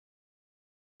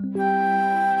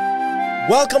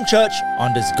Welcome, church,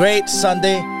 on this great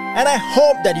Sunday, and I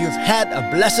hope that you've had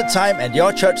a blessed time at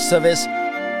your church service,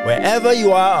 wherever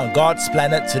you are on God's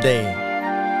planet today.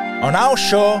 On our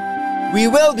show, we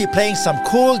will be playing some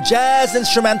cool jazz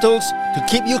instrumentals to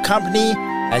keep you company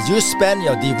as you spend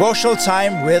your devotional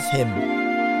time with Him.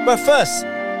 But first,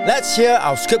 let's hear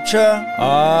our scripture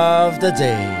of the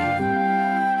day.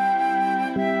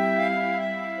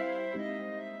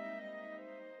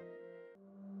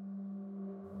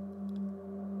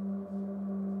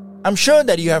 I'm sure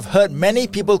that you have heard many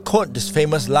people quote this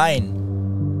famous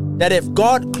line, that if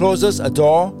God closes a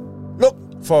door, look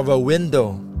for a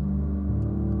window.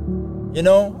 You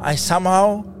know, I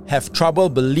somehow have trouble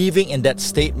believing in that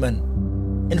statement.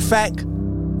 In fact,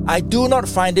 I do not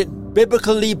find it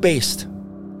biblically based.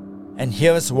 And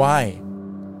here's why.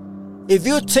 If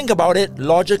you think about it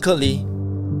logically,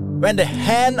 when the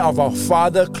hand of our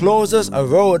Father closes a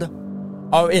road,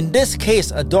 or in this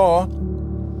case a door,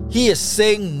 He is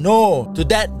saying no to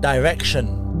that direction.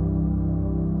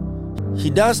 He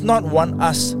does not want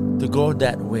us to go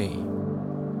that way.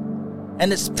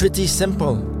 And it's pretty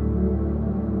simple.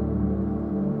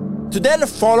 To then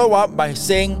follow up by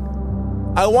saying,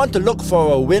 I want to look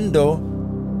for a window,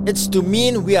 it's to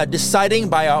mean we are deciding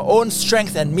by our own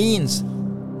strength and means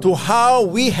to how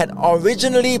we had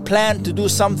originally planned to do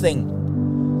something,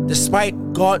 despite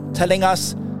God telling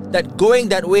us that going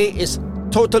that way is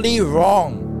totally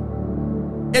wrong.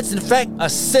 It's in fact a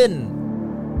sin,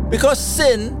 because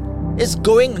sin is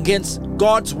going against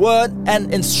God's word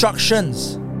and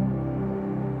instructions.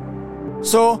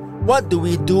 So, what do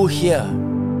we do here?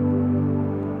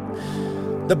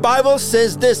 The Bible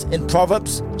says this in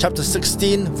Proverbs chapter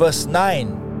 16, verse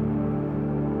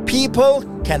 9. People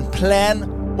can plan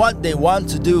what they want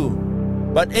to do,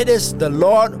 but it is the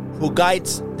Lord who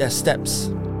guides their steps.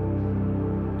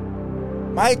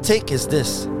 My take is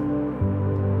this.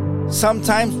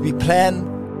 Sometimes we plan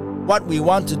what we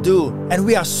want to do, and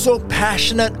we are so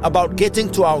passionate about getting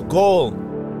to our goal.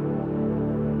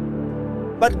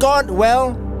 But God,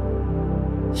 well,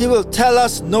 He will tell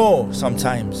us no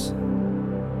sometimes.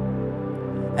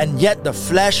 And yet the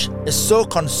flesh is so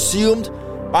consumed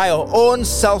by our own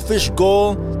selfish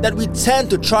goal that we tend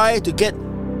to try to get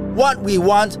what we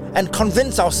want and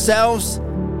convince ourselves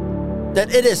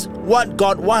that it is what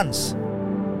God wants.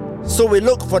 So we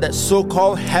look for that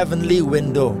so-called heavenly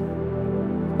window.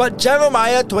 But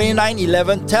Jeremiah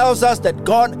 29:11 tells us that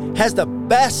God has the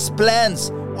best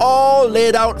plans all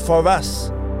laid out for us.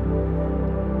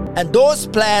 And those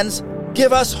plans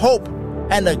give us hope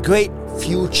and a great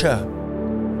future.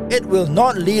 It will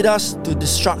not lead us to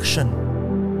destruction.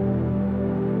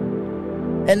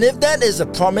 And if that is a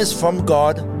promise from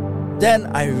God, then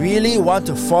I really want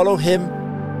to follow Him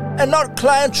and not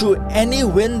climb through any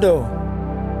window.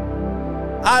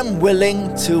 I'm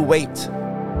willing to wait.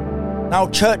 Now,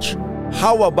 church,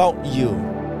 how about you?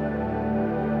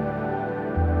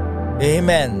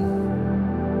 Amen.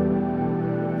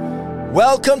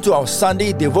 Welcome to our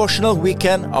Sunday devotional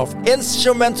weekend of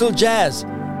instrumental jazz,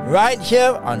 right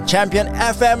here on Champion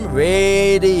FM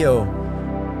Radio.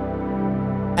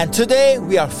 And today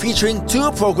we are featuring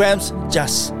 2 programs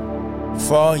just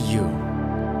for you.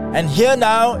 And here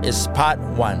now is part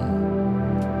 1.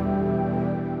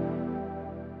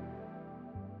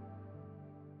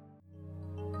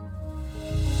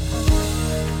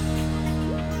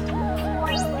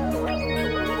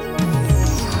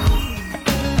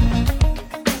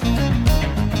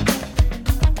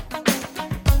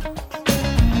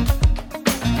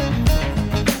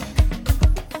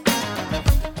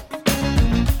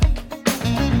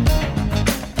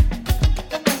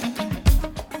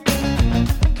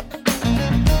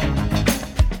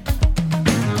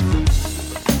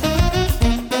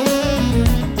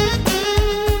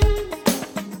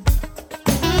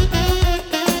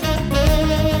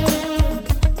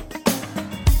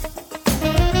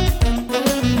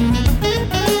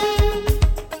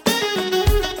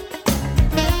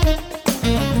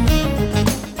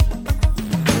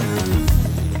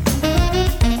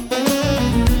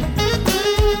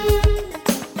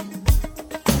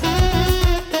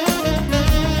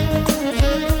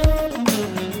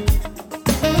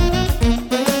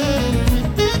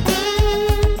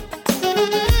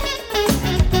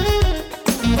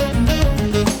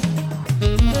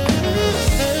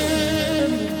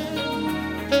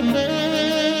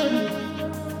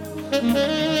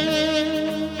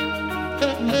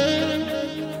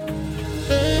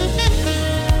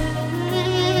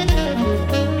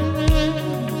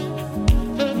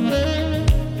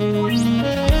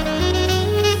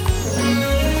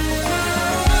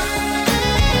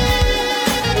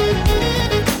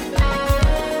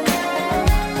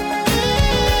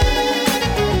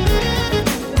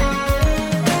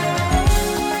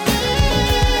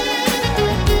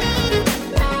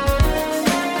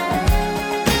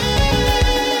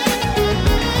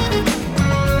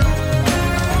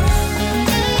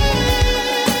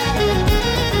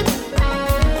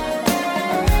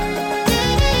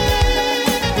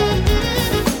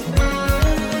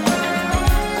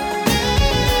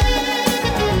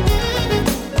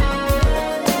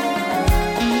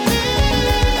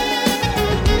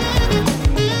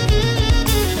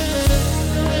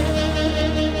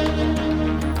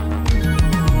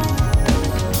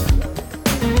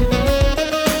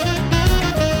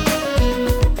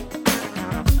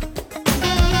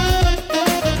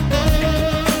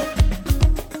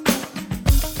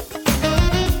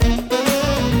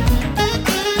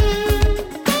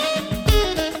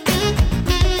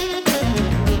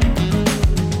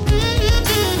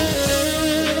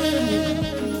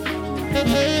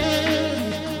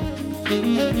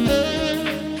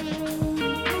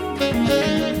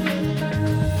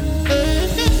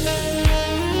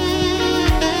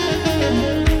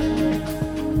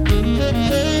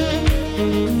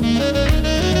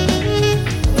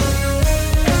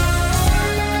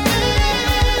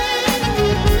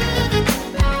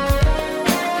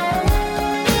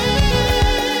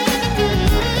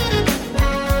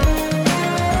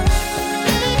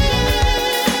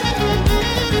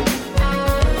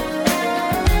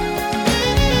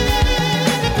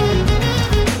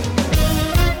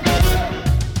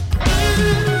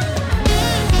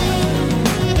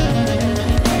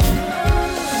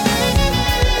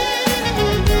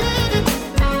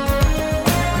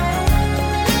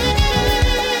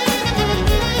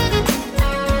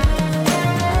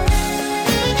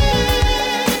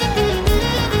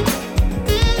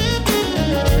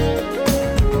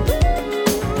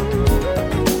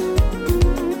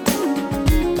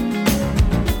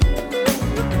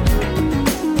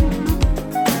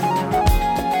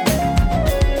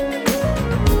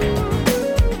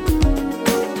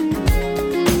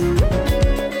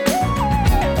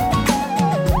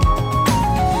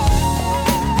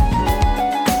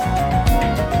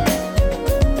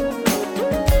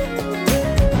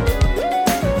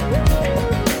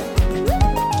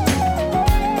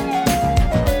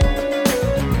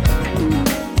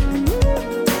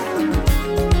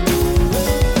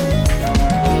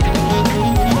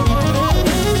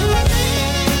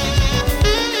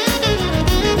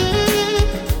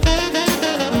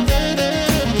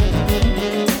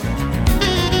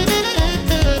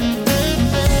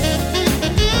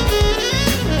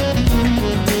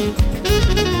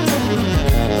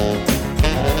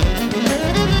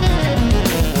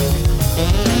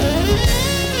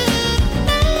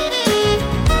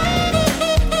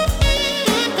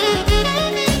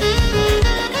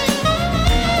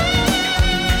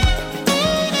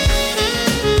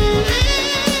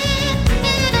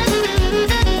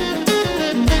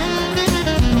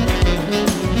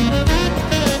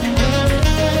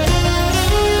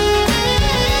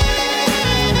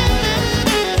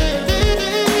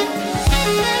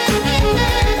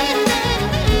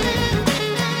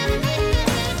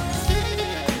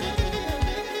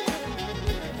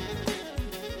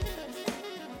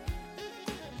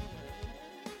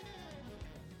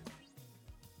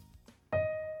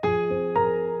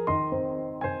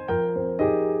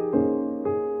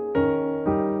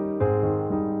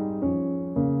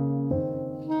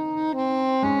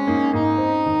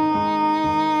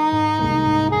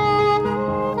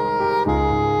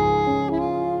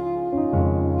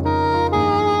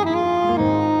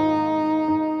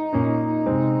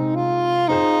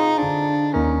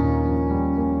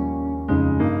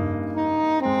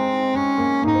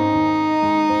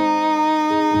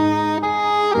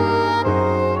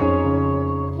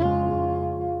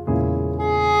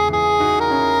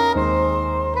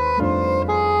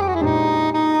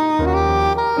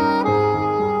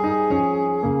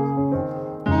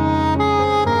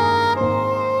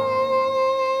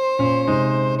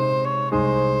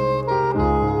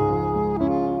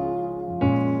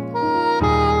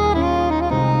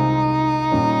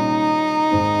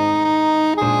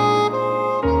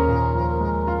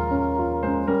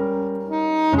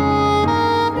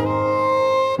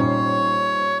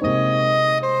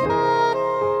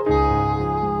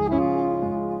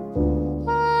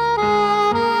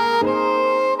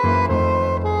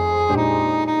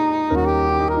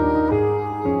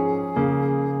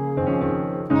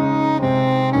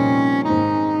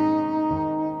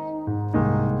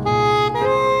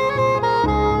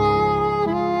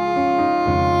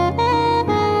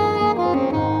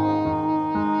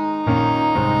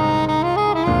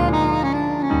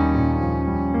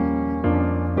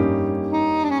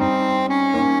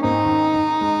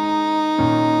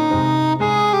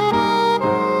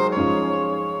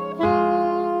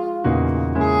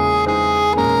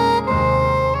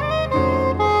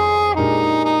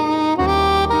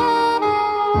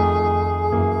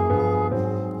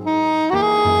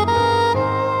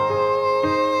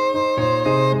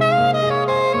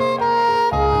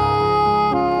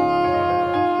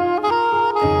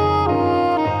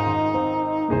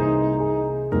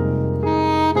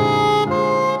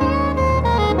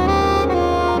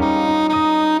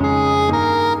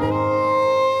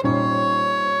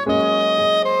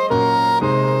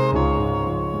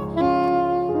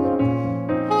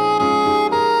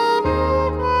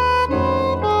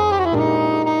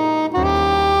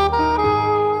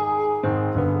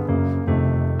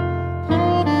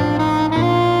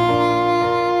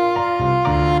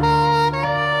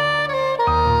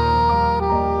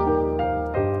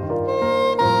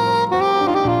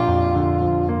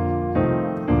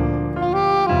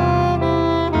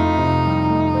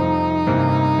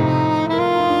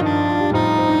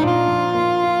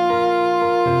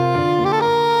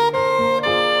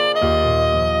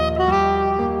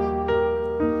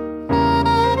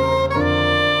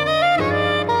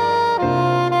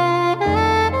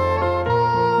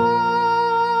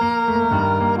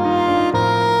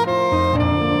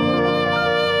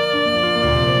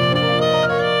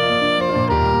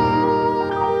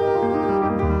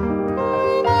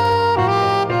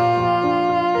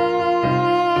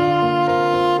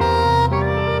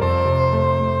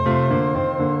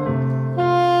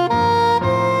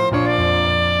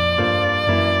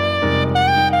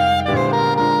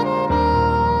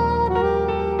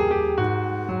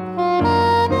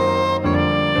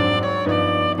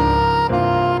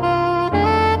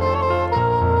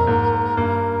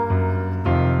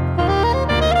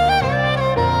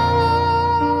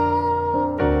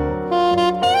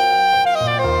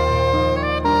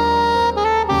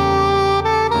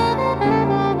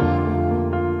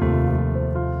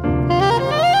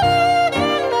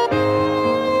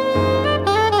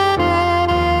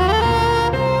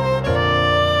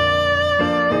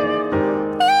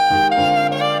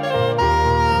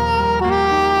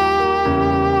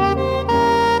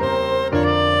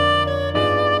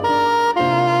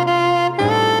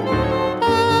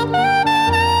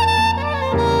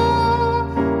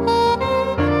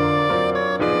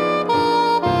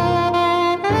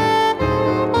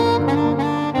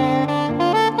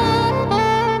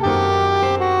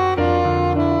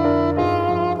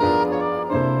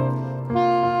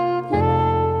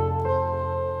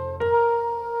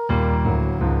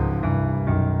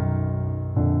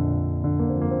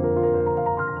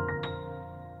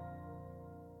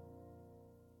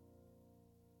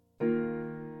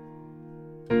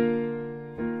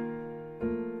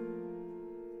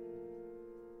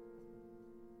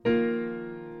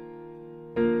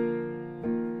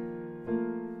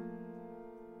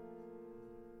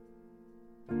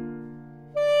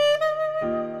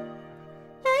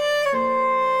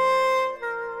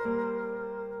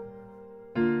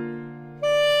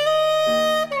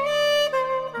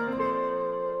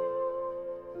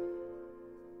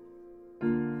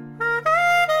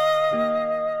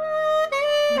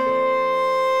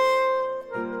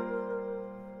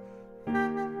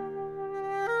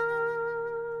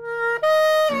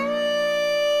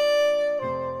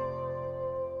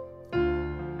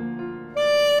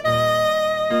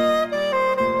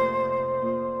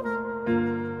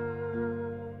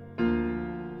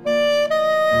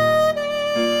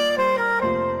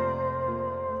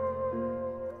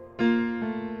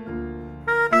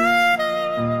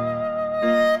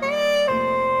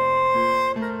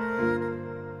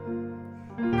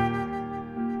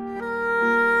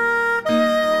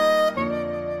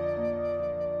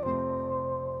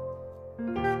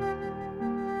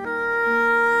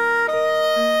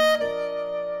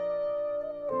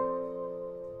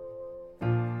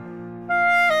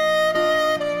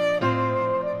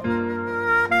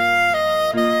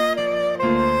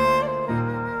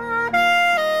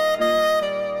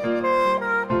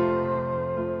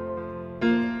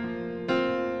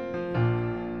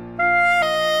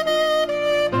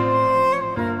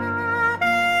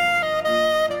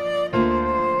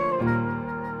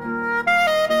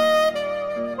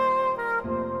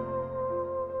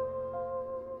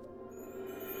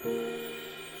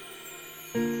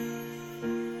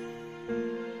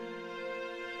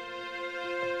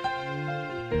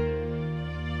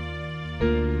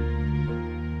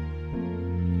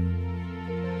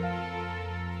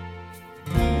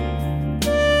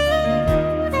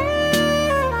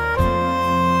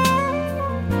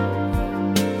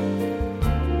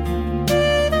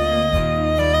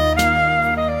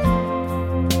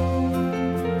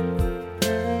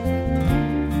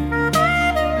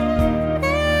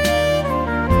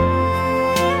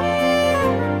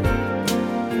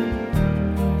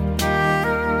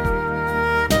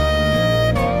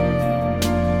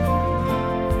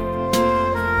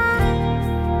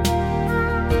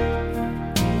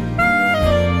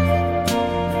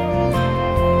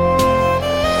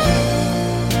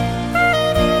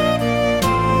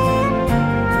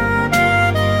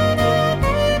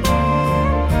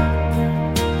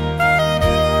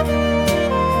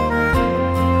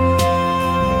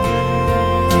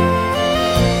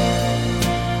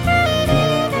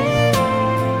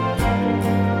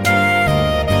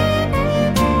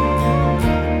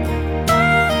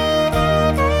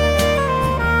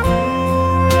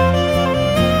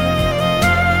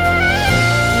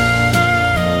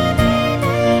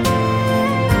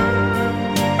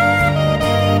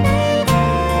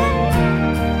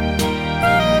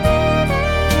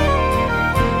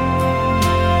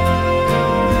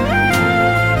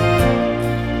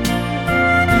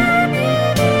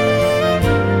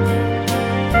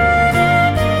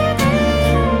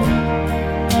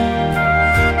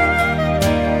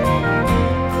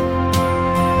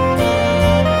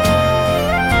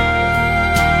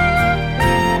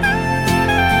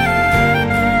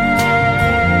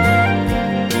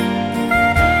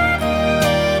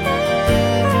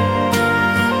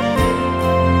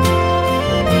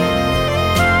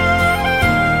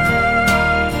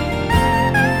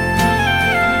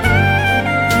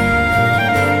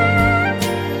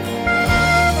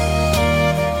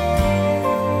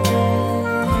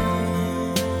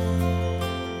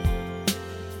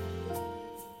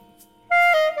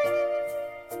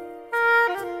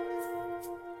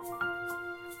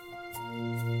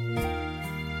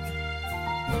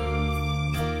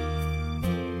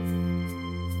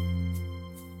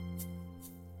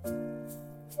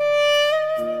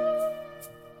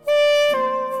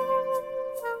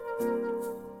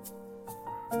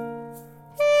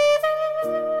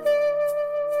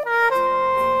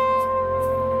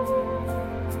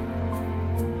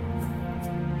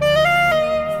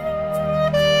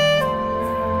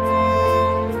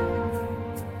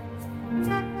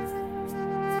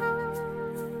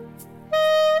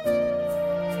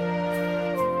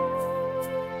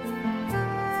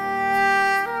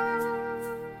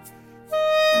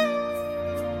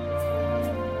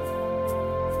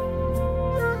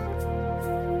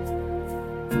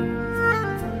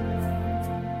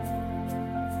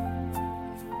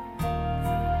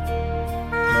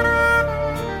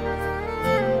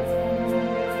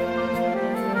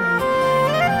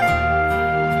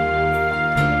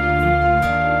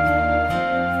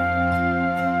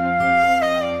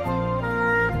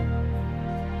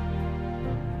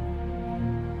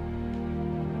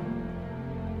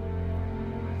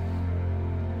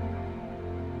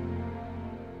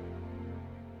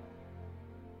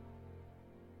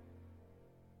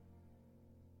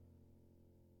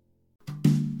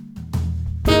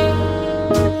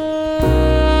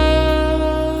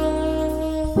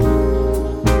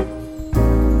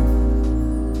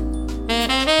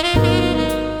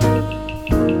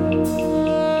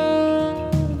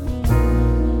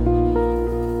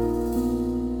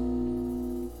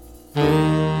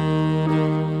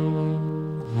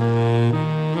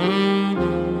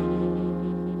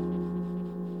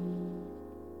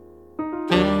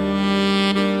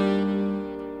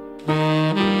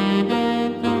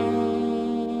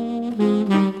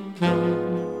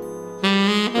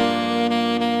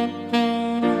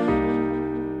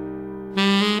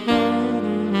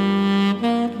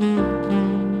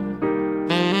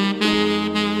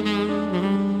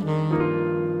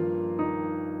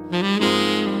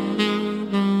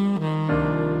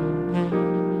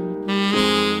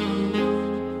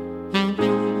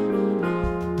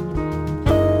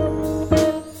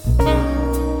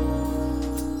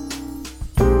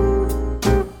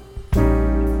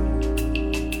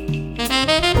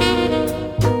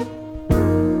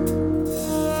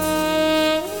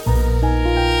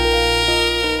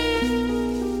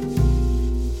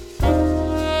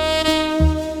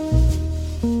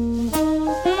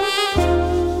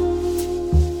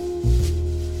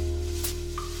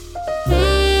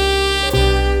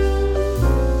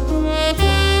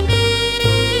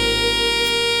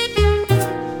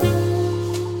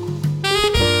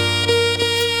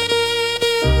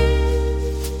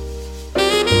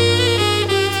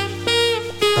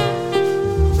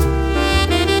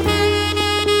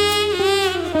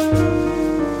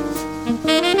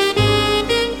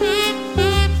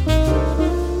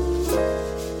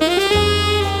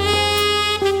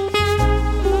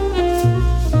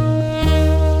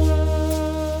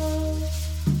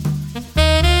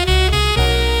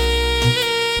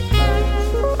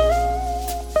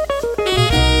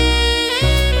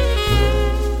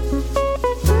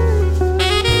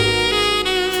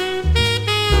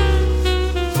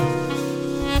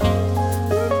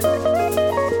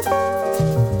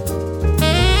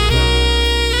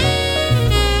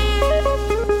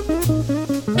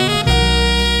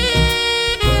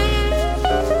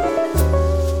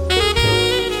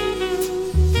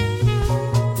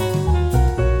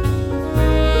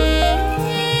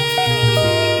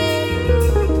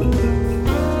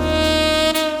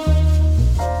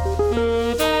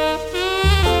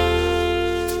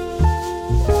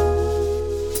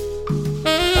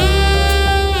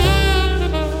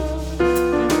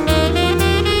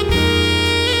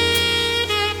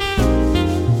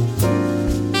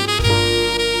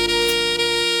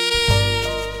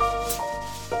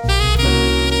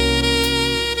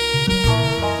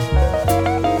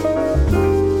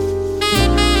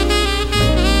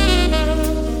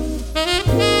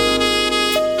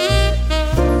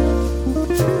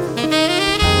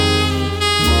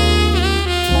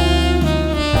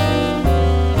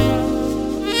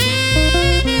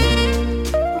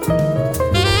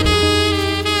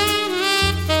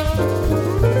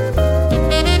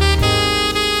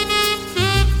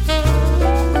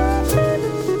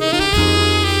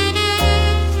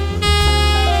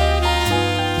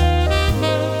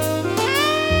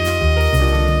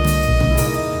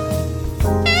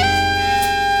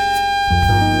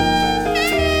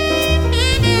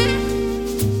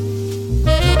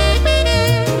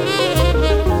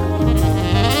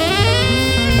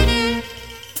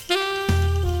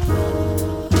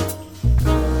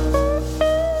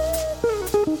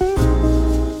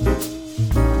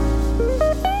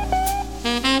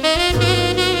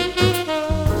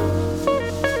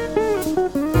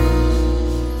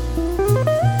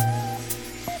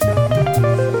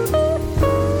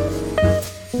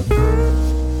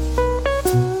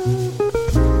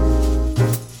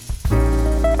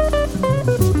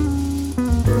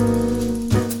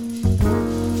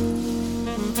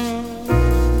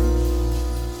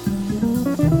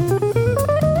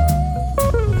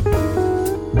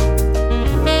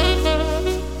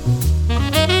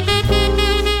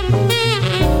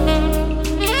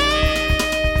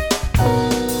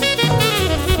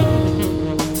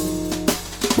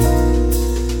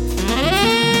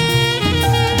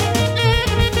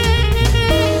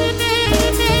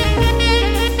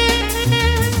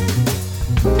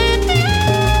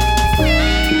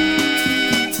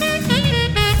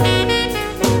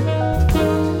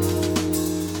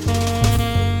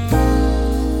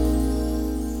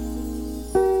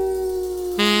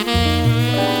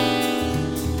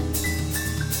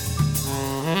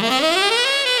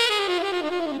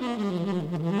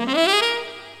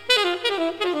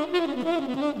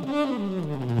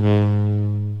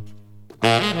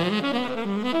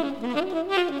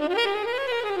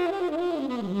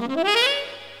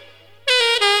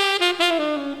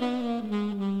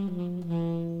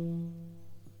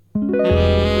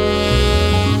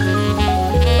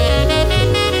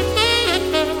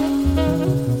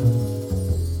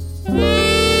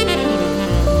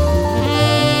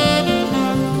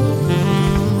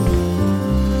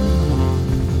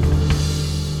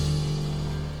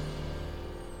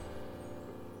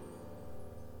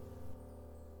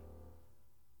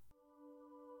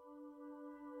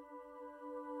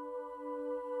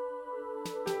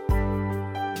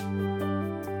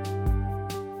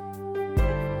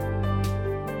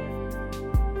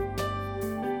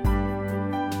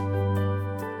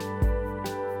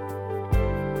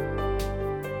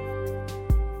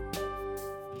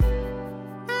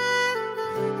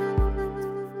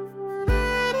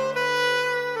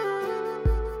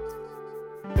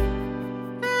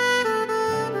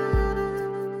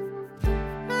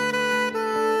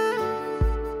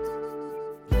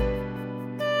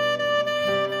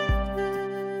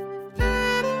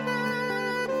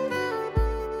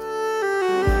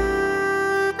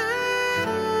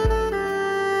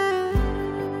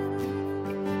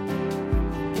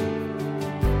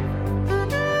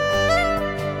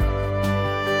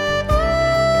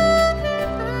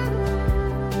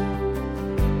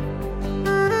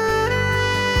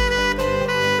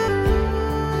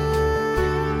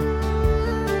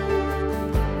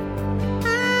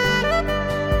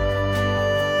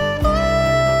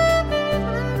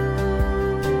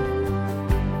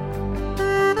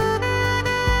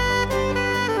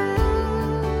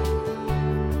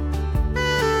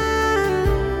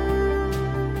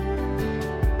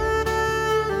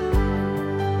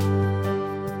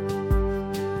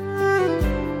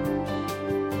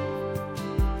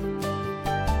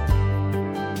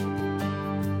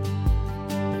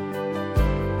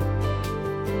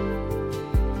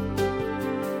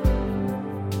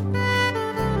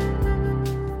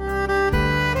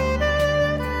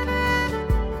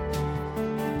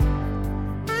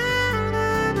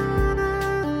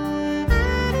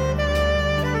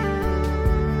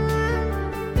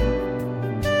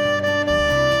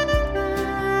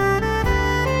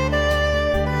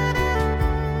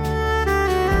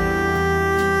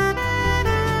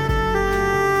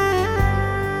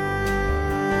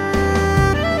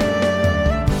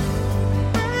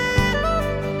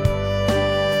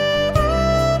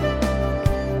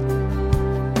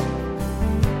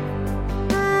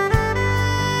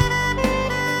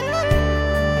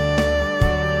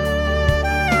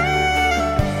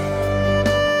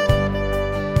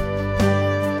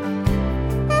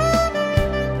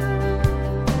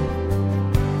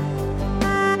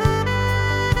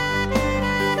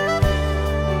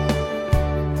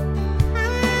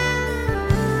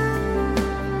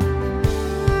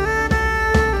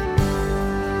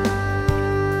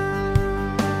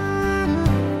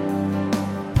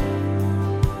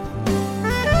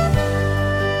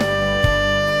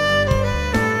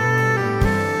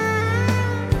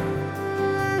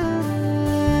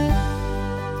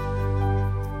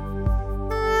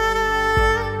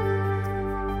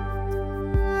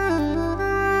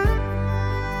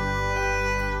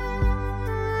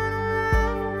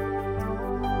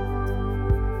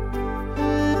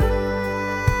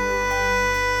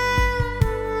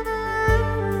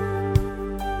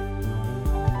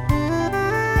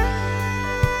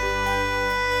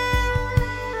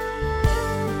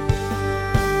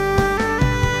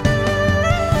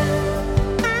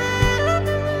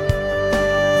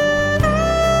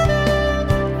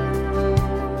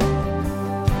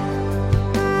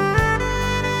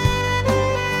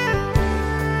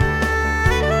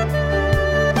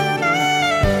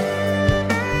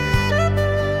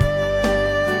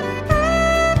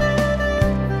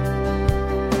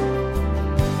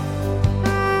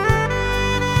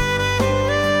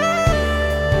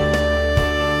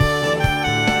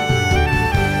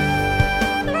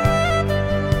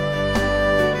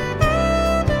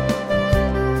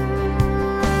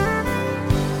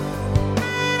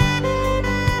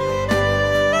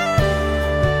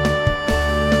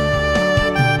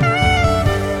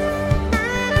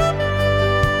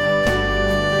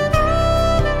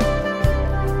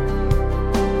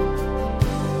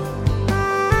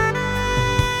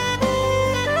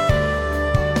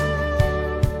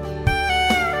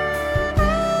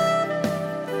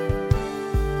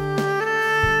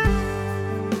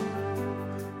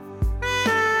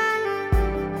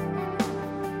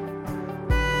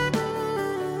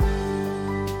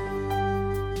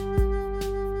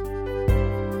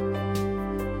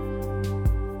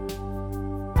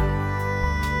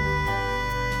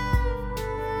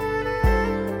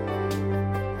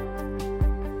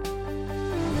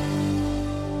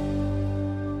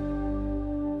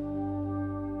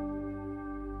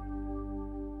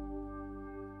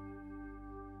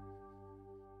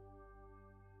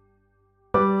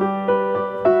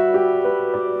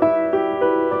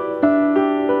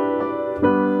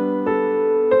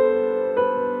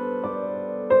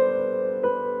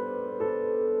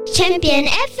 Champion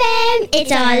FM,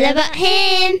 it's all about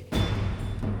Him.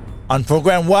 On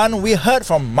Program 1, we heard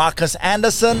from Marcus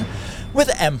Anderson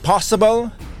with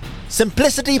Impossible.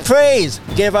 Simplicity Praise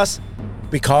gave us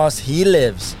Because He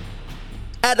Lives.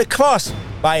 At the Cross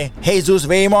by Jesus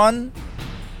Raymond.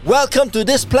 Welcome to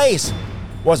This Place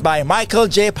was by Michael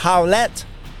J. Powlett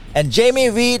and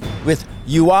Jamie Reed with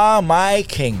You Are My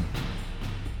King.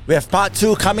 We have part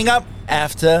 2 coming up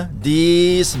after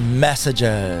these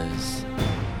messages.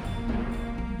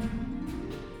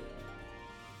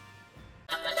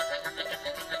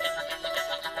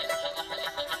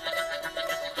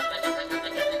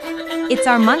 It's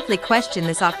our monthly question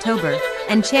this October,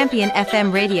 and Champion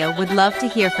FM Radio would love to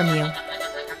hear from you.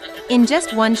 In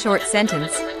just one short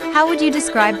sentence, how would you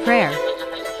describe prayer?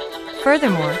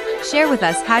 Furthermore, share with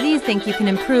us how do you think you can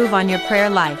improve on your prayer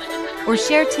life, or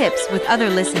share tips with other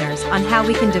listeners on how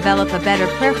we can develop a better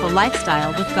prayerful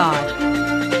lifestyle with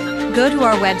God. Go to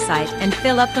our website and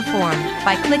fill up the form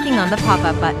by clicking on the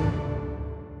pop-up button.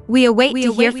 We await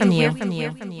to hear from you.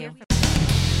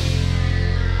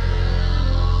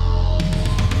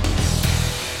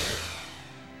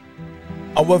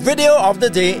 Our video of the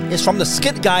day is from the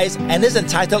Skit Guys and is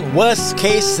entitled Worst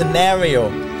Case Scenario.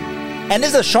 And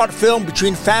is a short film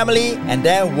between family and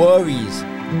their worries.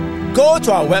 Go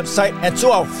to our website and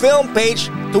to our film page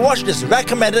to watch this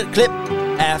recommended clip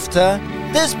after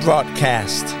this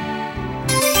broadcast.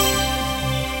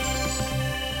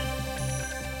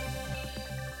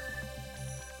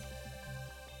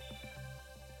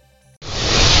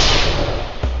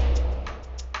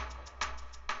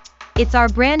 It's our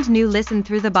brand new Listen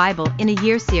Through the Bible in a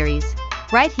Year series,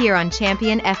 right here on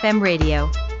Champion FM Radio,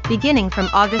 beginning from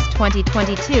August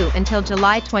 2022 until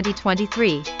July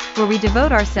 2023, where we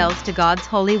devote ourselves to God's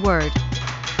holy word.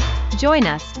 Join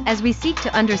us as we seek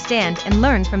to understand and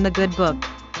learn from the good book.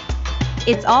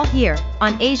 It's all here,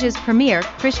 on Asia's premier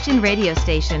Christian radio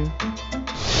station.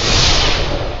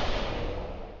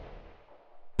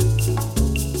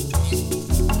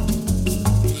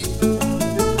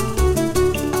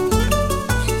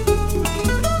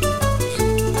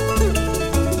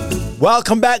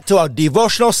 Welcome back to our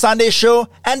Devotional Sunday show,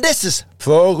 and this is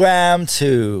Program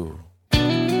 2.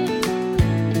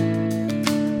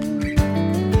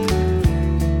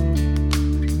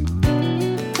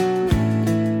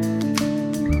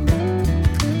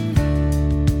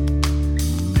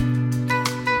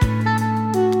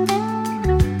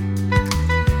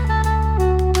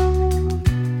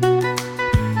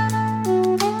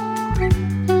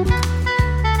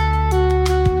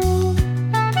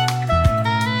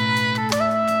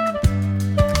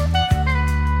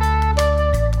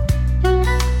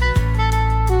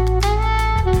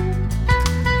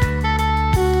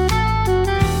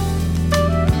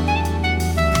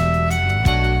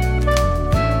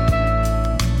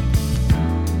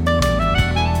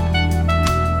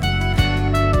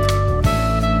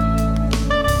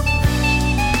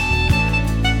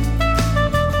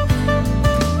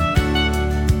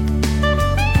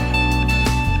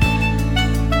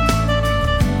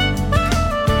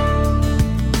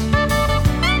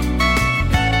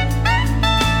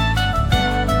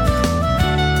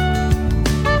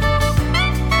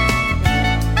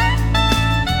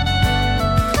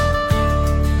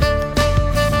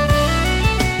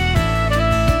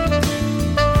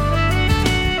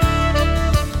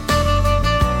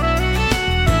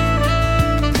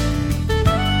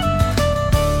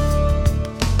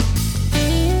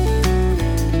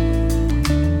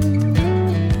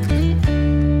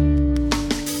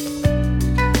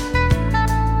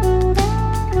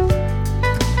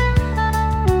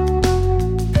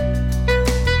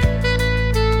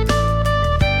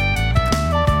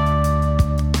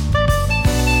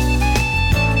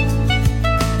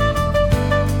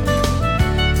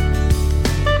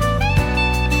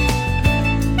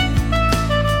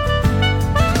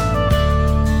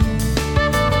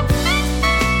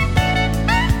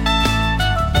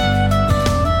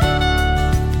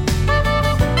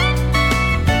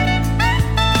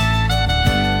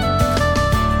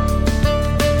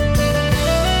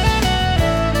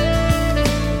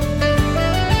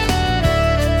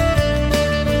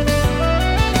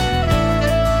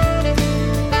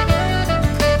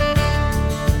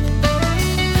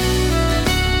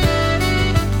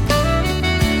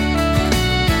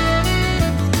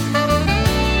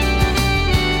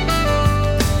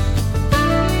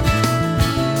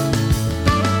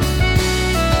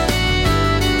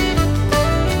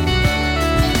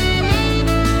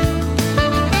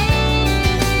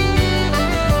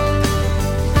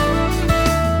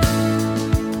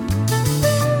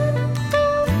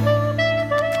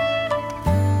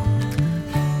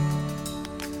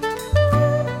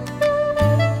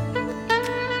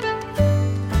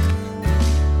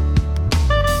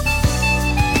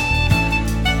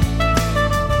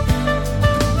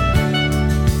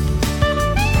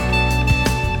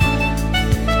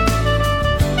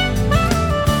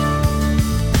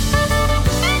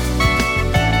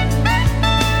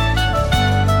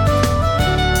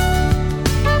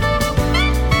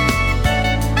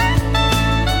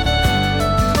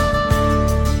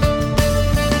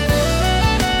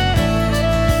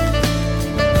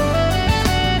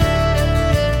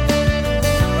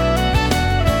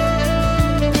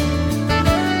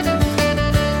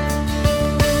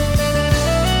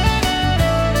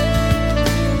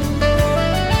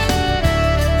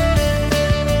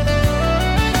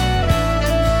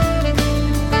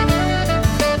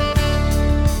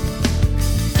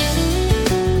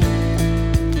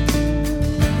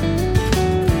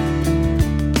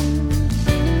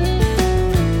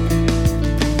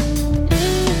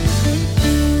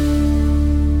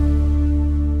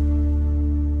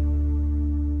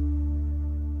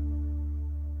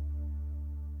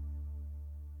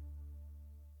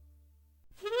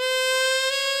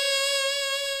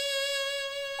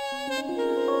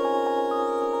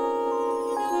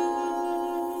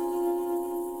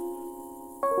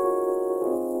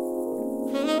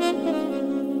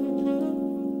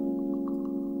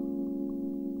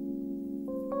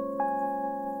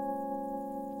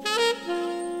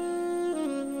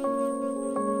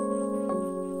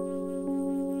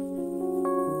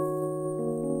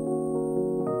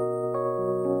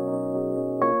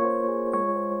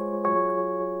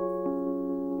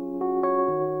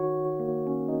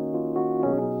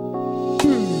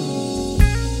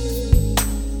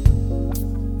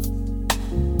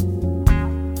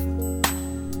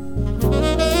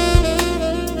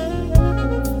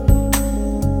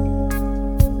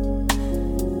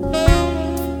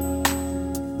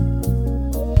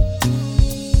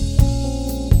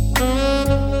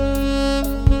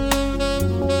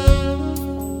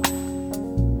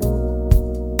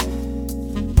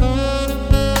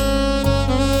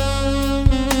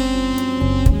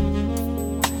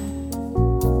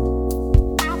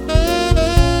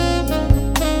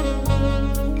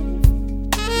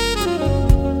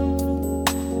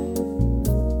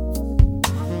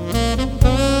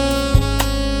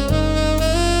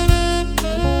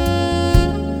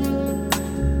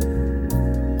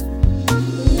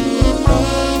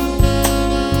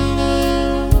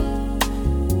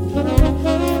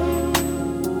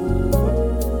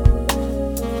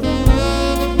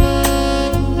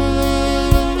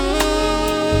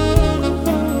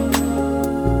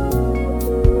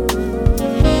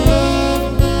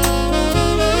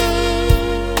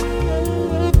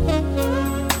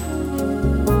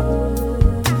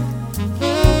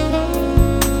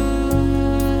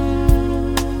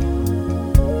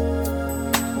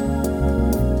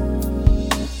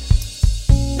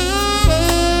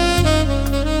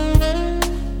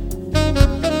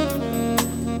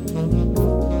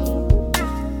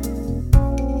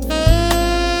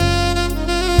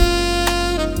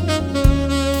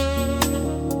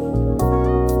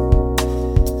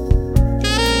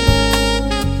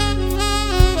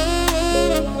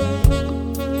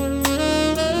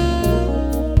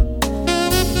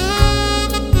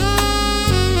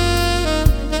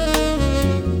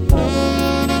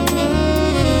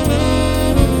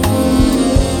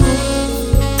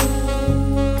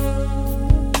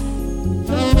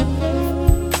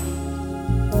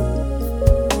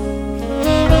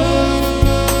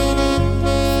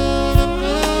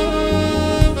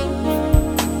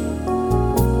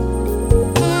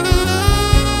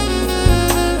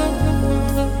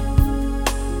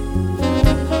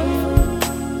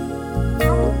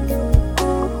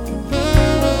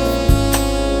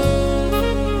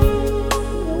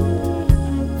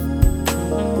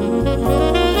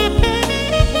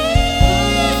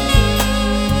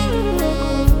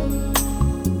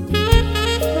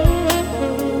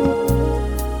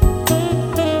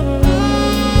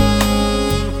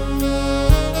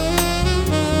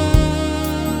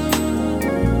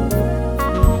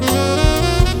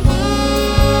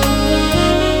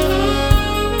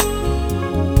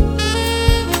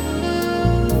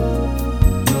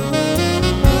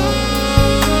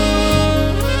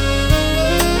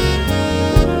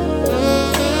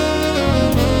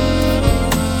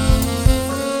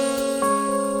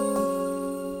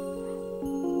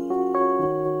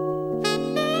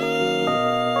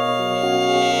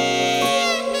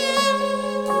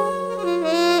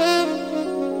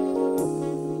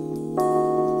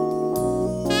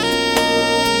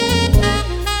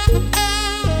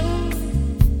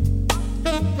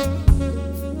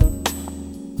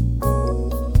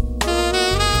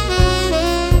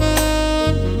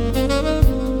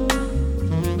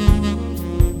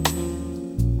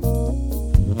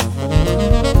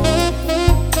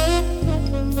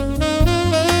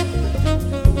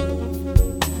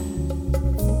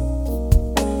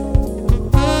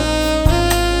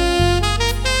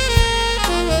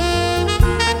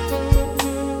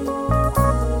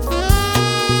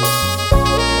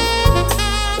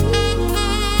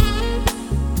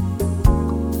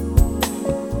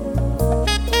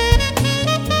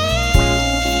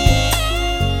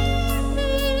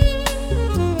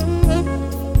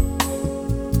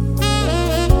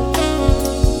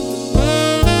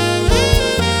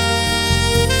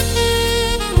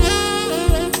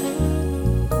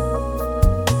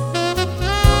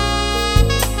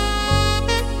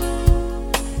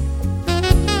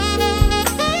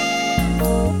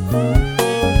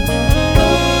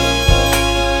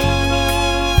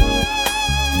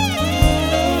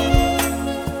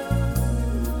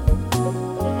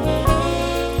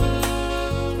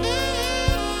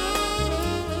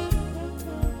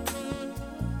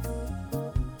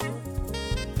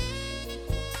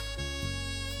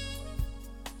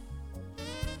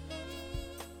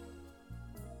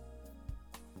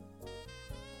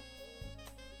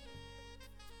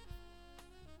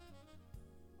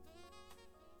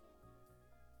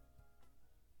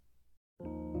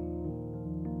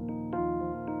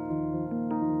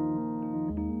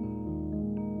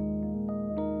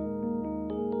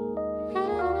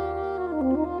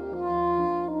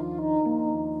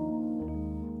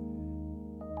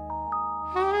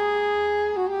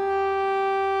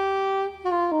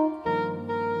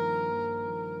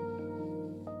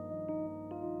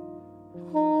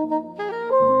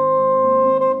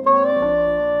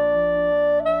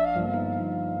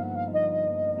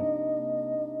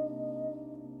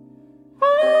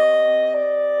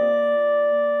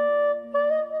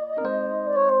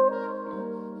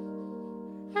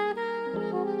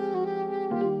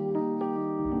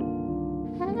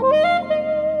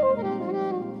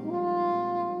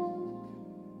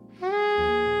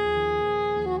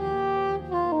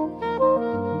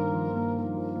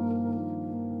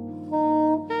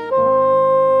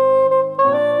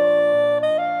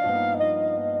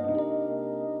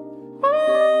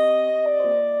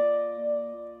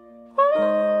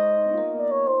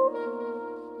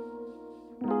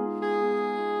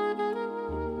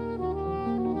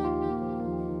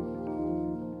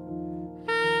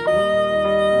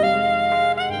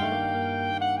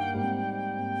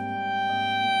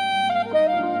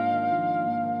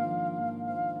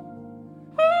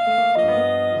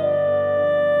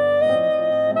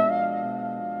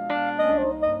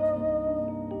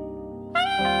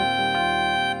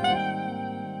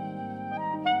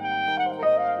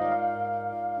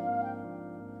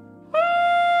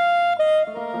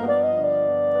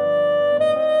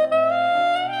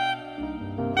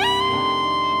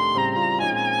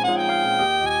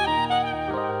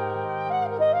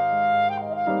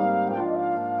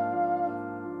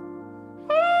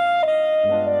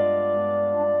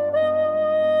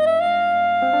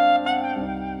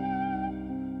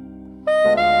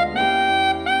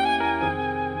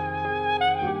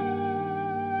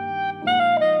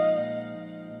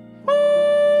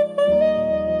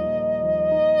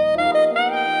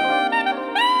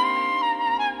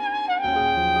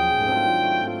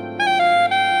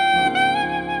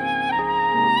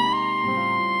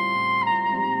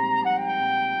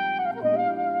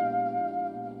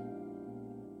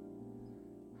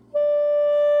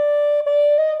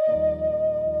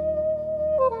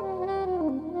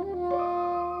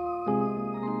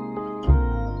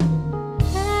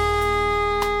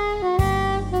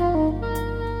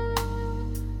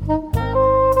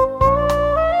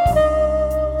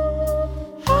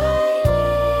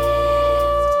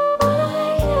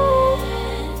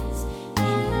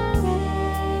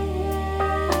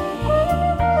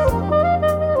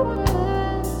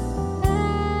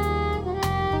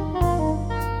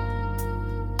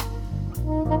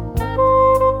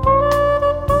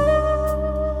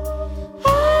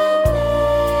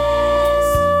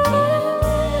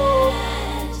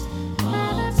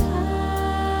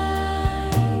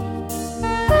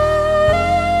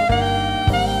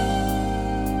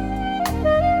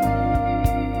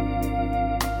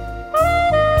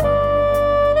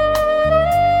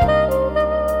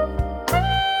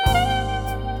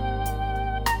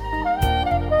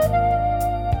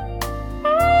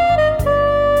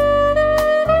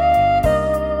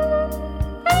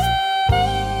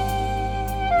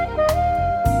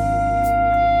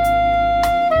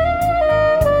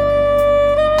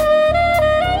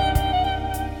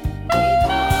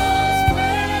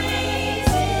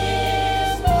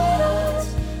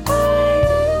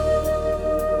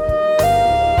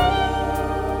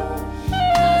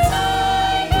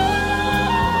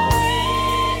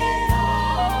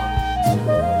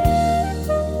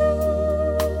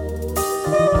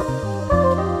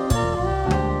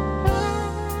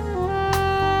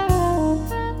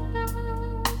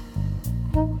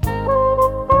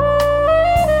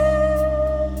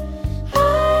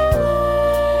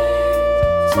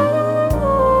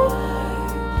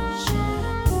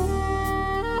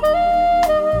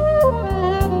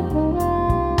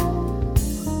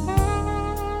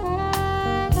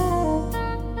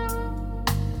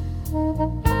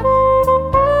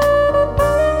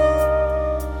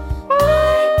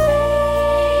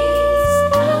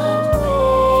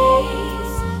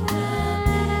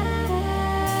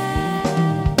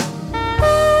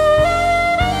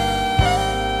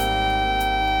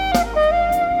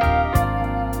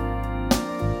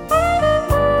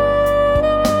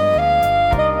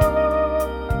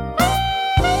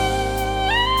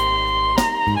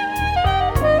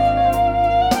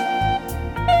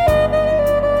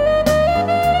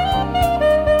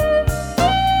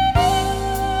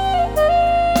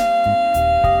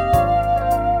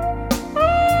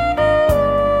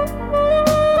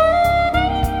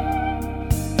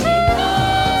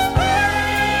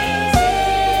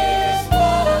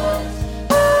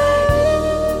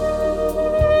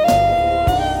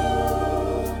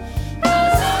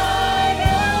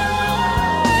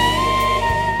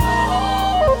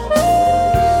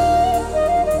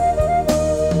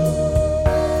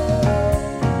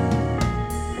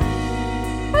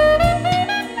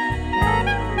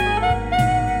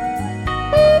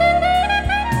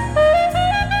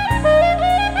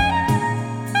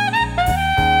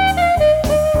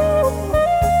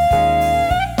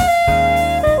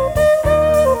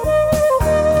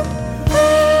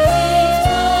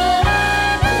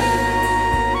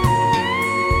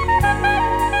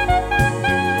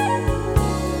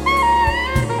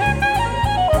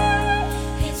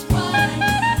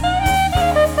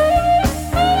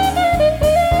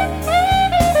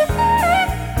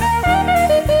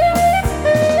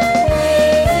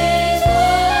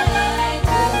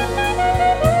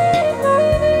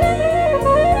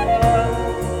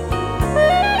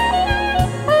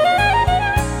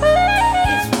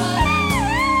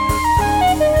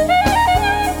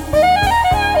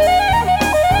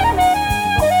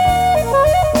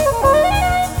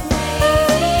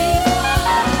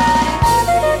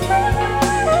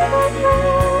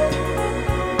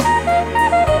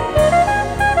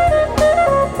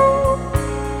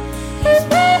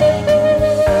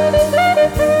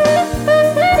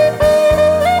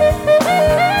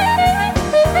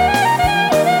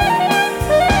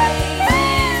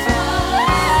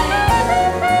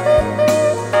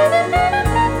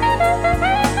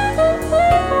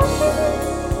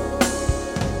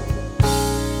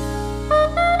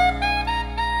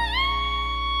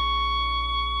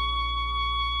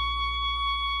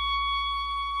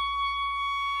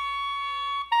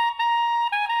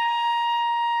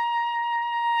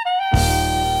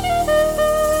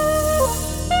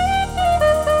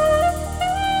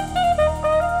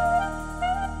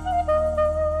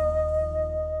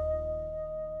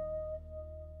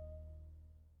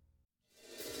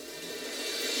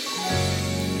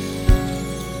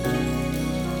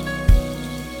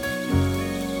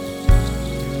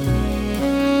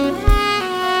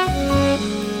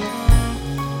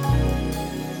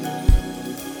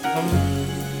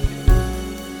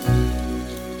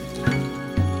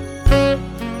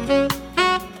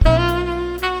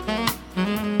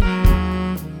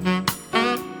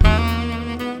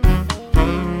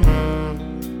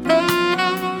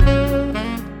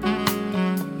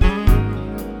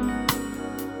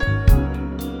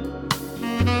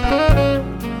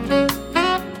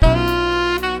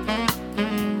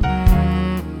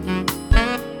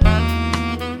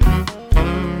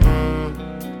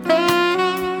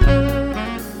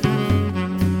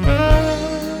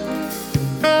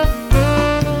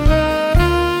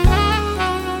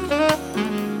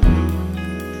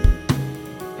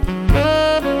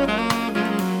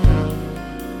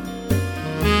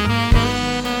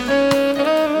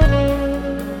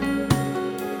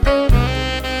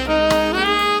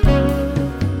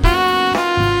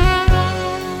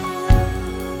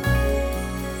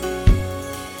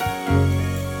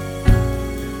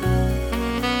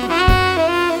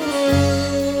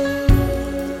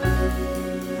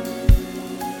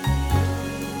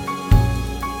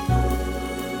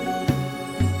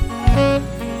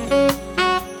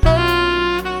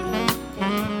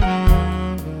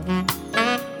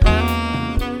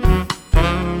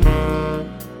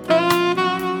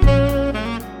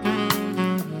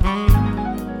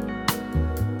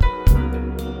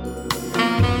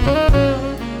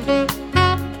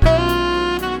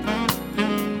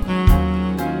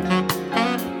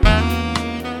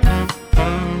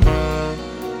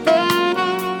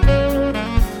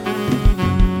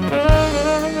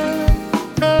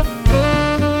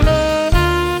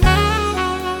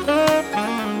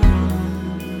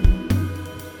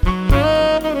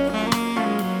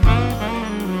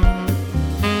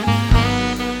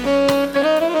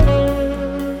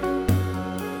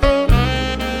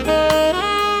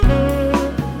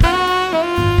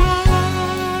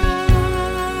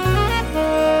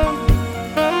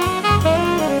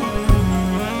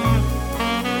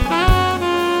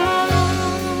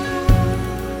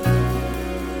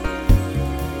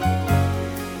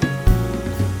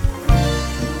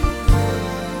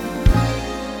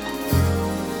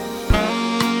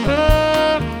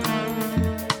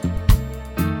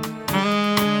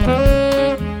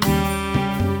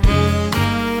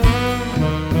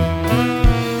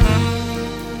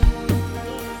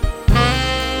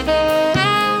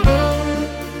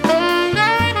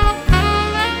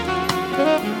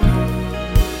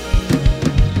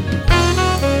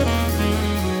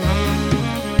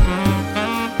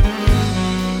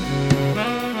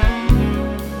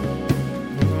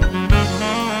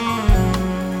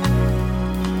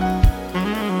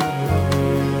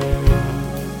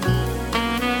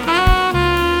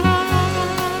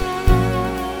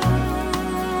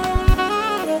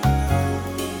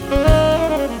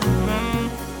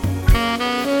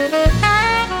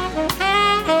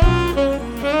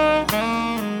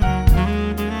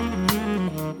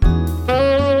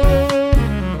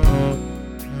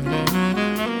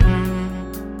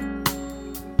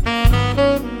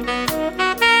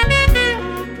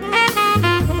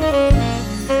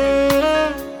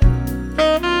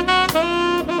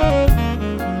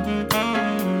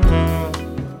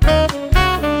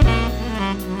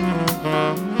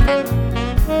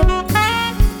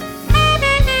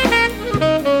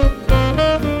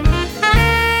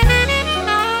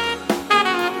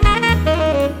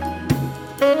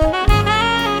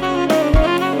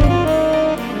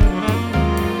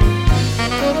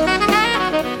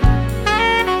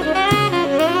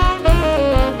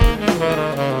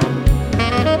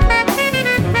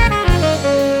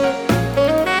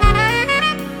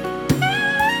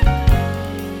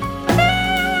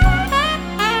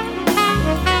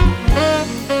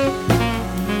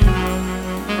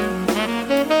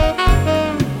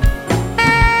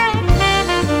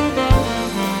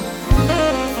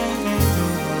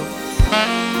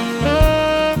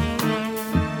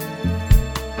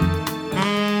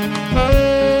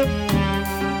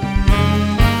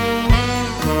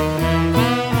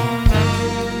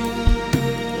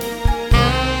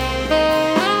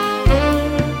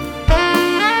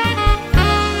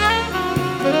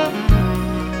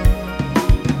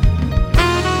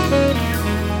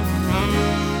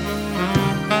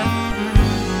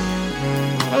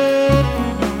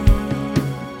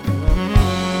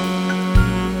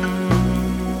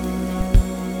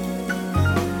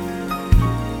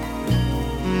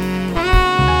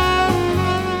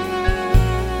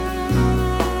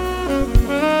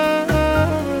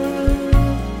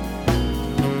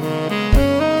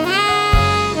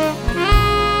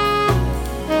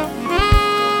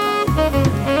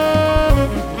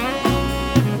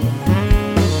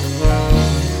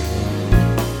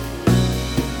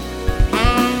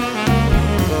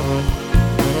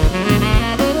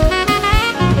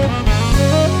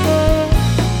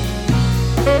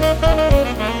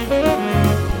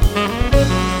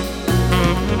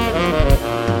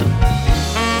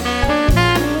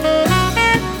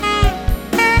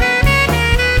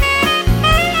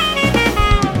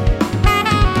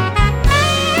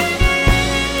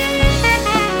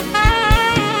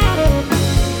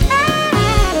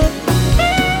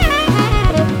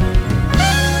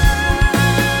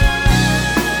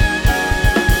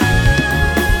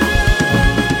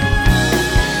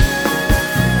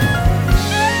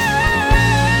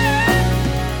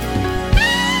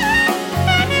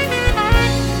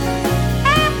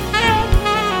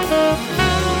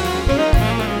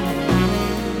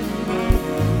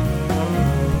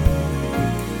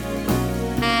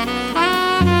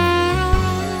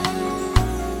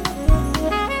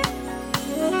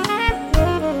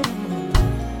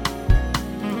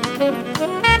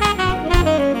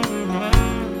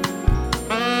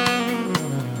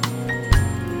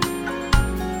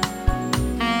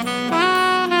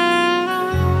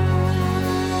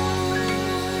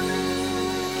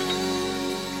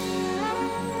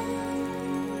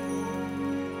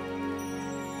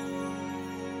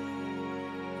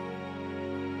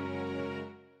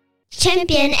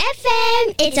 Champion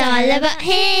FM, it's all about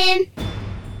Him.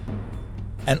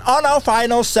 And on our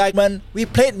final segment, we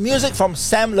played music from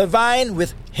Sam Levine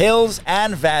with Hills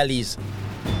and Valleys.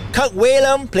 Kirk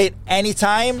Whalum played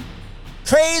Anytime.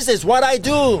 Praise is What I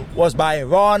Do was by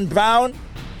Ron Brown.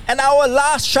 And our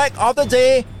last track of the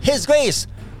day, His Grace,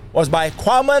 was by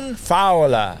Kwame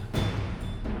Fowler.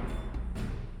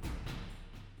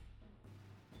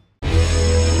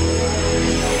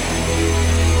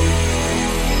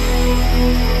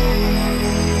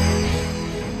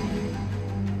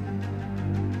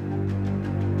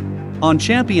 On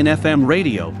Champion FM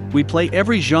radio, we play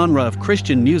every genre of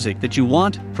Christian music that you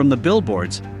want, from the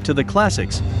billboards to the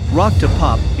classics, rock to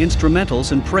pop,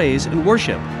 instrumentals and praise and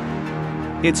worship.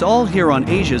 It's all here on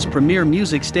Asia's premier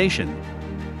music station.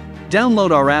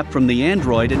 Download our app from the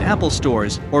Android and Apple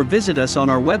stores or visit us on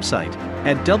our website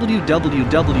at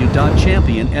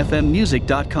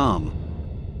www.championfmmusic.com.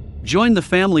 Join the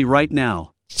family right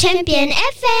now. Champion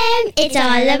FM, it's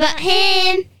all about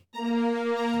Him.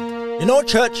 You know,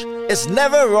 church, it's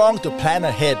never wrong to plan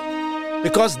ahead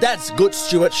because that's good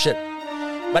stewardship.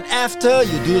 But after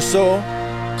you do so,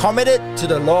 commit it to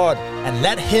the Lord and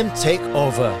let Him take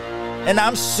over. And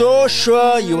I'm so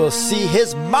sure you will see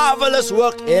His marvelous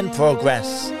work in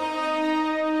progress.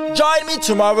 Join me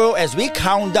tomorrow as we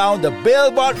count down the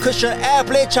Billboard Christian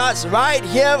Airplay charts right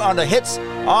here on the Hits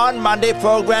on Monday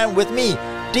program with me,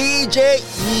 DJ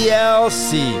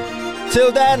ELC.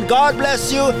 Till then, God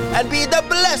bless you and be the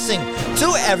blessing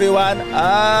to everyone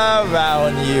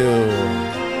around you.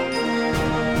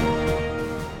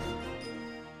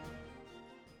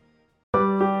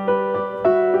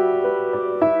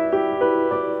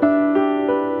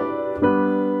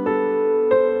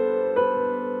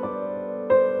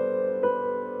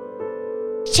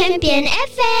 Champion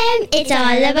FM, it's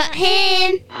all about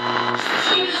Him.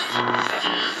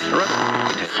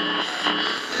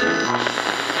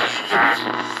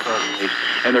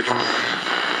 Energy.